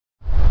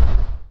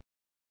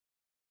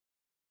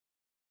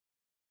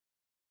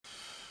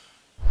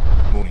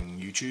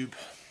YouTube.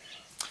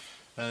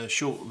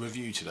 Short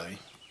review today.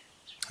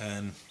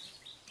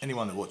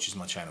 Anyone that watches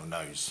my channel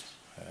knows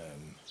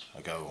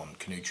I go on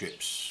canoe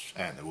trips,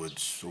 out in the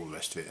woods, all the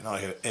rest of it,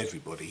 and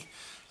everybody,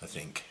 I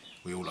think,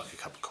 we all like a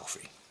cup of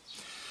coffee.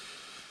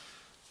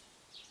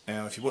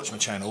 Now if you watch my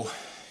channel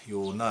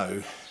you'll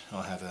know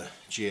I have a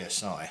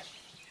GSI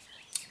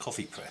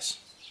coffee press,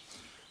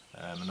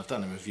 and I've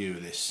done a review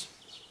of this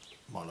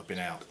while I've been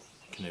out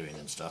canoeing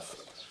and stuff.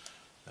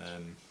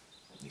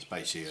 It's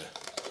basically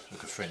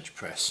like a French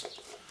press,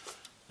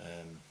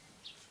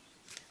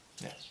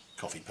 yeah,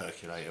 coffee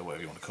percolator,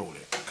 whatever you want to call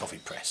it, coffee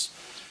press.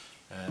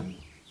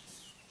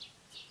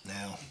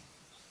 Now,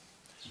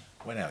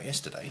 I went out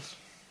yesterday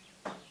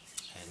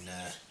and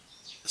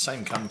the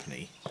same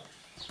company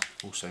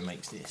also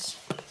makes this,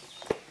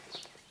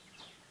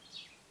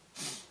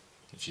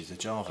 which is a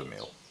Java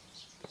mill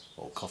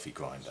or coffee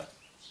grinder,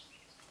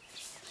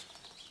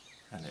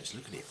 and let's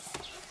look at it.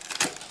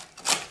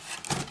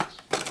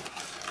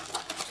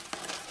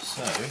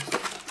 So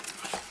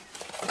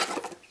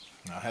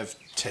I have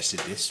tested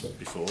this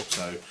before,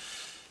 so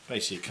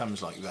basically it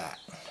comes like that.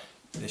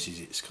 This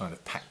is its kind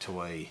of packed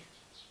away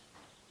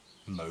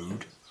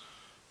mode.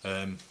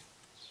 You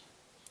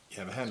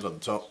have a handle on the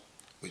top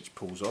which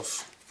pulls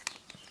off,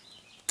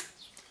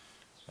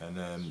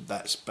 and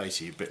that's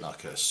basically a bit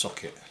like a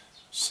socket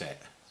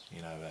set,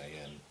 you know,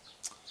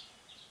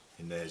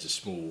 and there's a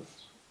small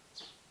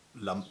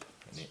lump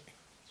and it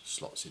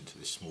slots into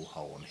this small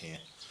hole on here.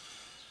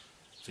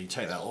 So you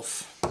take that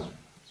off,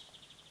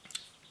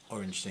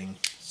 orange thing,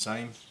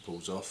 same,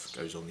 pulls off,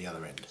 goes on the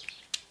other end.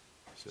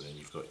 So then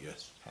you've got your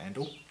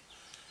handle,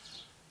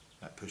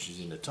 that pushes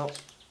in the top,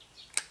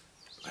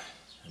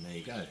 and there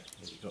you go,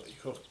 you've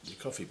got your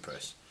coffee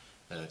press,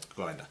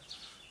 grinder.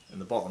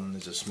 And the bottom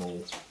there's a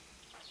small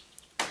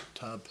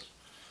tub,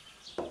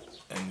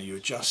 and you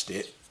adjust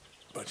it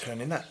by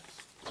turning that.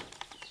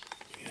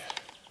 Yeah.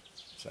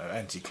 So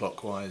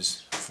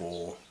anti-clockwise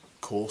for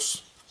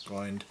coarse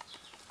grind,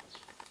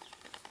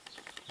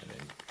 and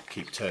then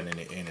keep turning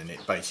it in and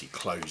it basically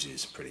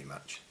closes pretty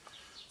much,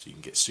 so you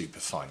can get super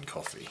fine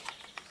coffee.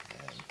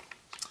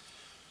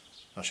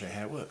 I'll show you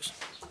how it works.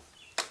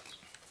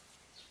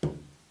 So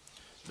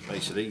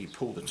basically you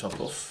pull the top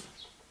off,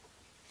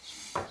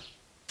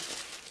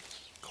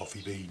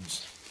 coffee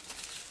beans,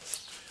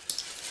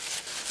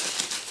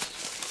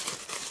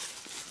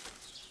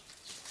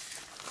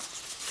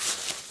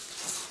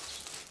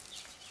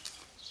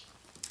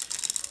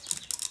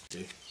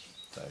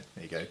 so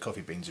there you go,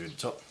 coffee beans are in the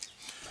top,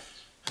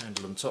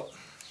 handle on top.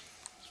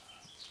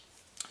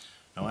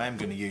 Now I am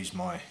going to use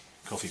my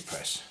coffee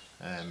press,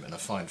 and I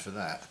find for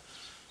that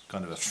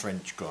kind of a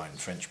French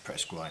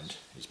press grind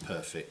is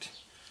perfect,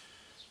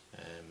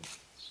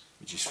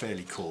 which is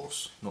fairly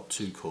coarse, not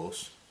too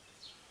coarse,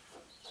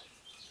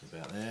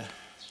 about there.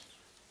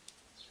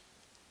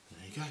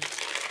 There you go,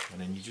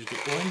 and then you just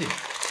get grinding.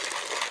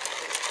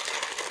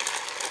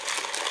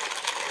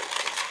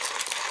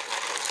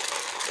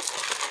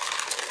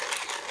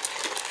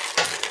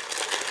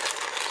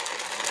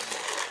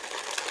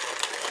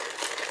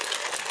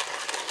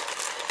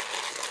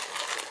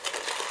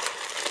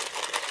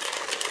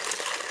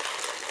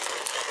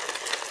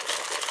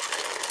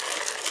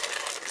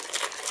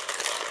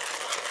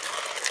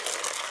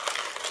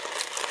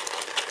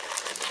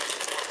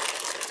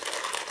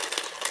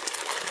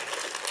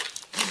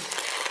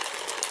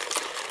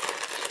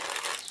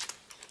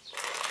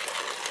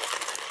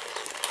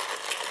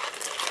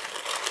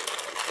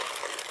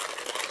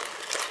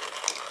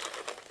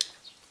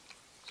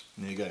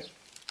 There you go,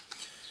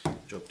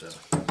 job done.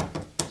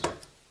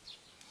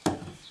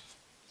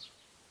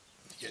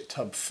 Get a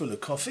tub full of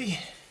coffee,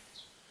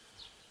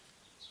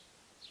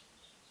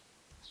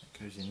 that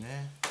goes in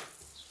there.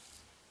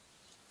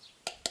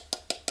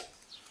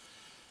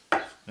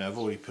 Now I've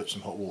already put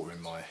some hot water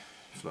in my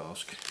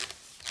flask,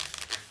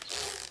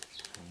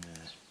 and,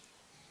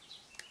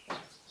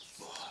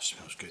 oh, it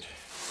smells good.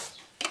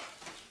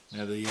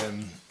 Now the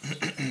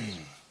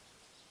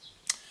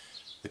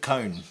the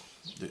cone,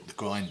 the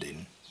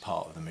grinding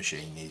part of the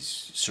machine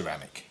is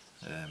ceramic,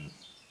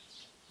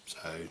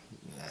 so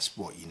that's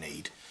what you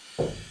need.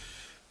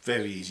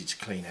 Very easy to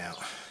clean out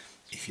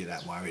if you're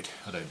that worried.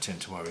 I don't tend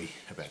to worry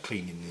about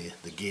cleaning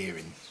the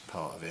gearing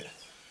part of it,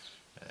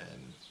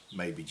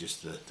 maybe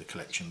just the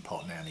collection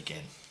pot now and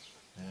again.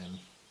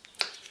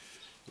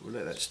 But we'll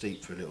let that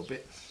steep for a little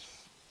bit,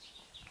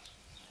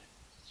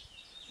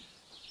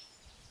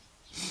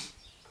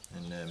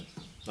 and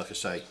like I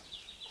say,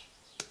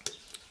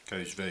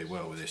 goes very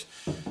well with this.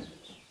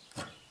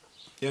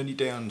 The only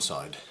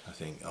downside I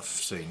think I've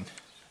seen,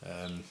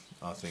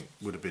 I think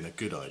would have been a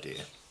good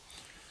idea,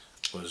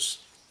 was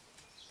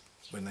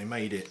when they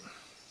made it,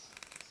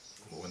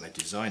 or when they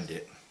designed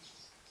it,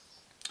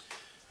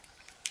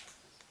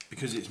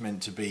 because it's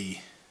meant to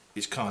be,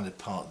 it's kind of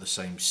part of the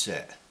same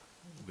set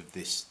with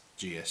this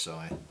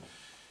GSI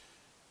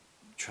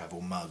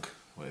travel mug,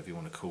 whatever you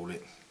want to call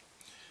it.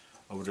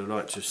 I would have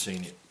liked to have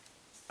seen it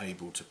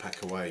able to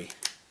pack away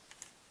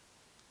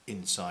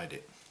inside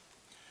it.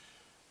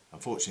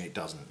 Unfortunately it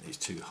doesn't, it's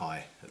too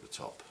high at the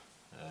top.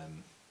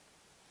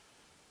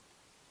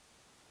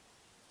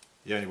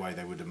 The only way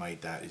they would have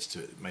made that is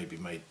to maybe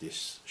made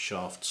this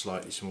shaft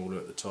slightly smaller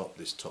at the top,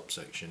 this top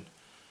section,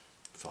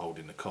 for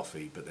holding the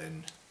coffee, but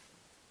then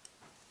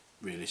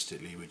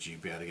realistically would you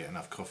be able to get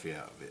enough coffee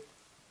out of it?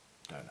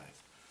 Don't know.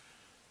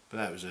 But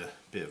that was a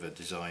bit of a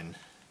design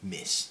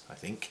miss, I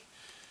think.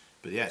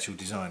 But the actual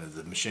design of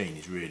the machine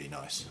is really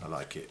nice. I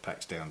like it. It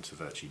packs down to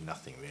virtually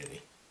nothing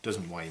really.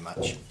 Doesn't weigh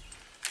much.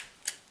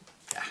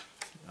 Yeah,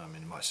 I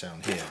mean it might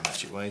sound here how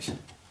much it weighs.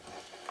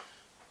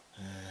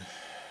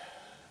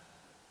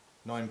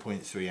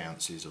 9.3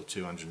 ounces or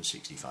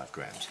 265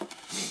 grams.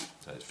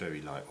 So it's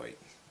very lightweight.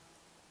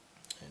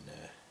 And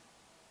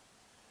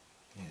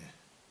yeah,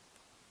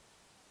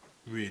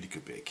 really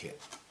good bit of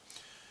kit.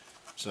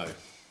 So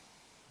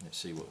let's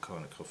see what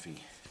kind of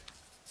coffee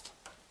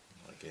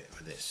I get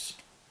with this.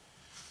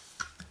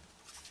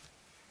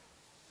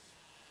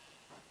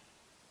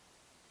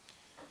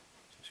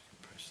 Just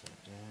compress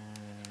that down.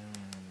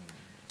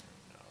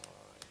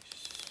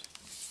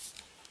 Nice.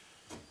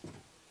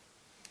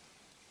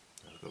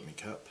 I've got my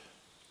cup.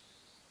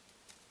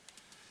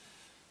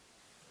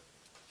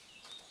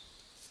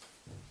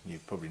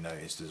 You've probably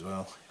noticed as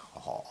well.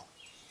 Oh,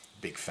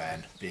 big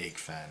fan, big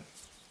fan.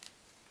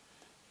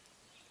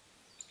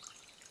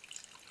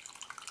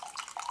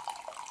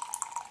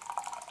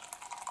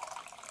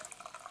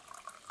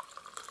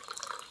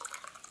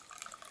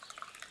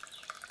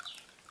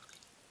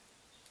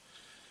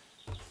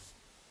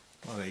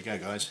 Well, there you go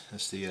guys,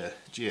 that's the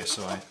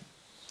GSI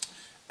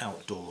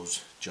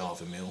Outdoors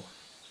Java Mill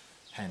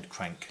hand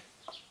crank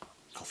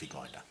coffee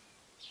grinder.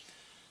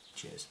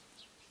 Cheers.